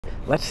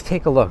let's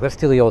take a look. Let's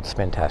do the old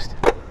spin test.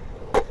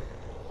 There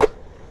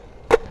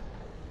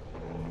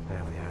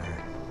we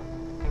are.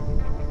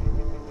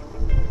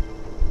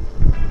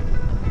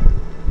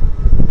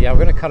 Yeah,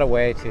 we're going to cut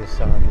away to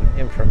some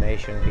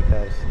information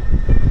because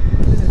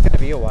this is going to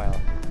be a while.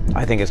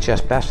 I think it's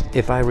just best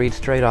if I read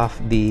straight off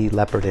the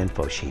Leopard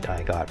info sheet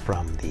I got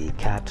from the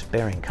Cat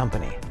Bearing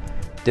Company.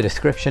 The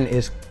description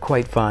is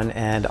quite fun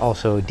and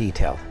also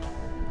detailed.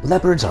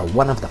 Leopards are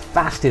one of the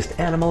fastest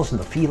animals in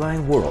the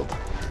feline world,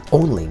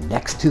 only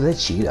next to the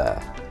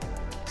cheetah.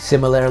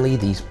 Similarly,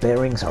 these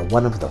bearings are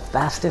one of the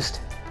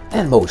fastest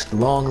and most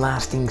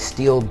long-lasting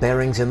steel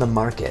bearings in the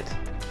market.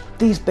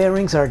 These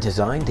bearings are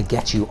designed to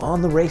get you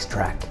on the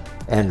racetrack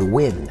and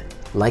win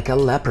like a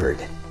leopard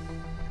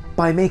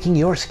by making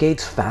your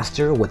skates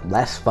faster with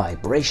less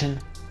vibration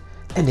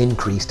and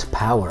increased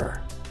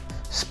power.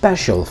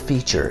 Special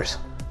features: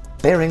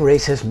 bearing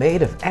races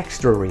made of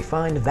extra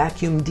refined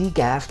vacuum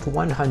degassed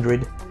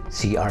 100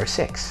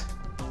 CR6.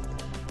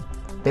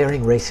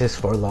 Bearing races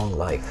for long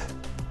life.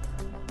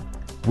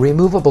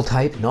 Removable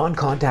type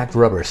non-contact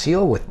rubber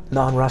seal with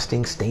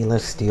non-rusting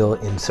stainless steel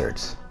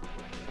inserts.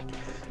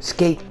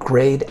 Skate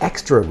grade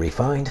extra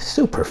refined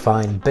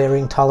superfine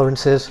bearing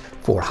tolerances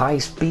for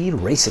high-speed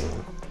racing.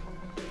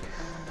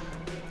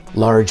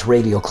 Large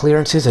radial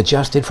clearances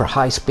adjusted for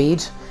high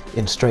speeds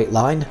in straight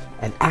line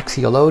and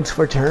axial loads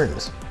for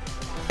turns.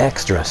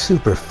 Extra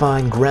super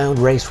fine ground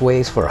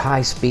raceways for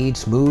high speed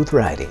smooth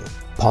riding.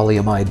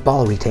 Polyamide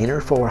ball retainer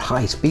for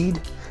high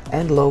speed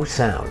and low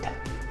sound.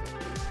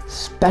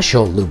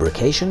 Special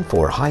lubrication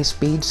for high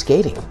speed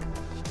skating.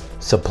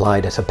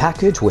 Supplied as a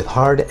package with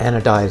hard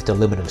anodized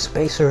aluminum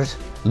spacers,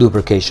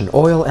 lubrication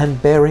oil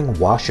and bearing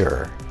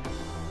washer.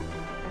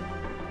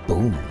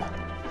 Boom.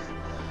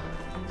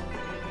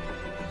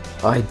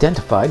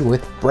 Identified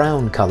with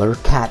brown color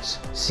cat's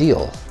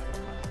seal.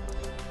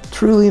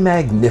 Truly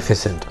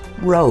magnificent,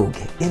 rogue,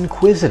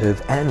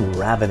 inquisitive, and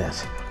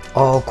ravenous.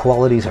 All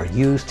qualities are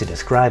used to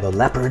describe a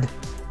leopard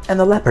and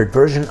the leopard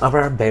version of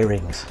our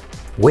bearings,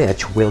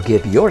 which will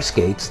give your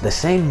skates the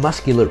same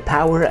muscular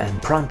power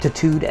and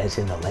promptitude as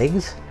in the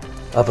legs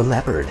of a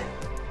leopard.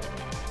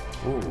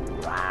 Ooh,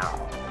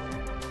 wow.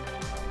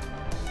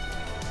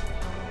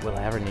 Will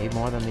I ever need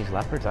more than these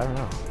leopards? I don't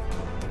know.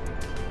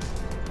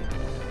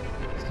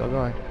 Still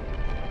going.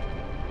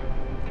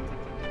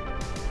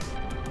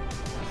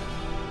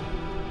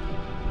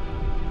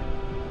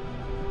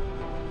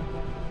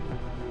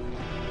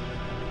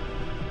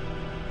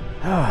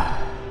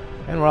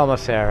 And we're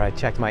almost there. I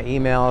checked my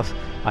emails.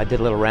 I did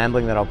a little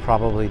rambling that I'll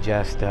probably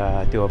just do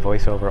a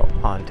voiceover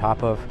on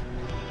top of.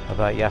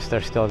 But yes,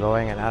 they're still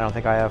going, and I don't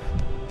think I have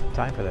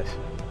time for this.